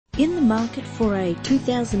in the market for a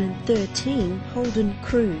 2013 Holden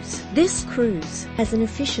Cruze. This Cruze has an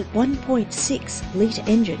efficient 1.6 litre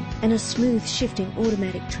engine and a smooth shifting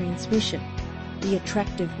automatic transmission. The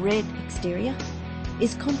attractive red exterior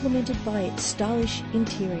is complemented by its stylish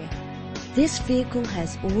interior. This vehicle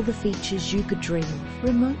has all the features you could dream of: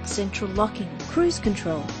 remote central locking, cruise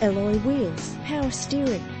control, alloy wheels, power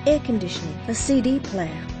steering, air conditioning, a CD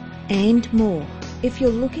player, and more. If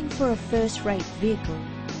you're looking for a first-rate vehicle,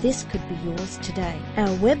 this could be yours today.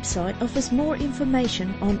 Our website offers more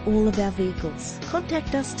information on all of our vehicles.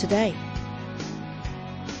 Contact us today.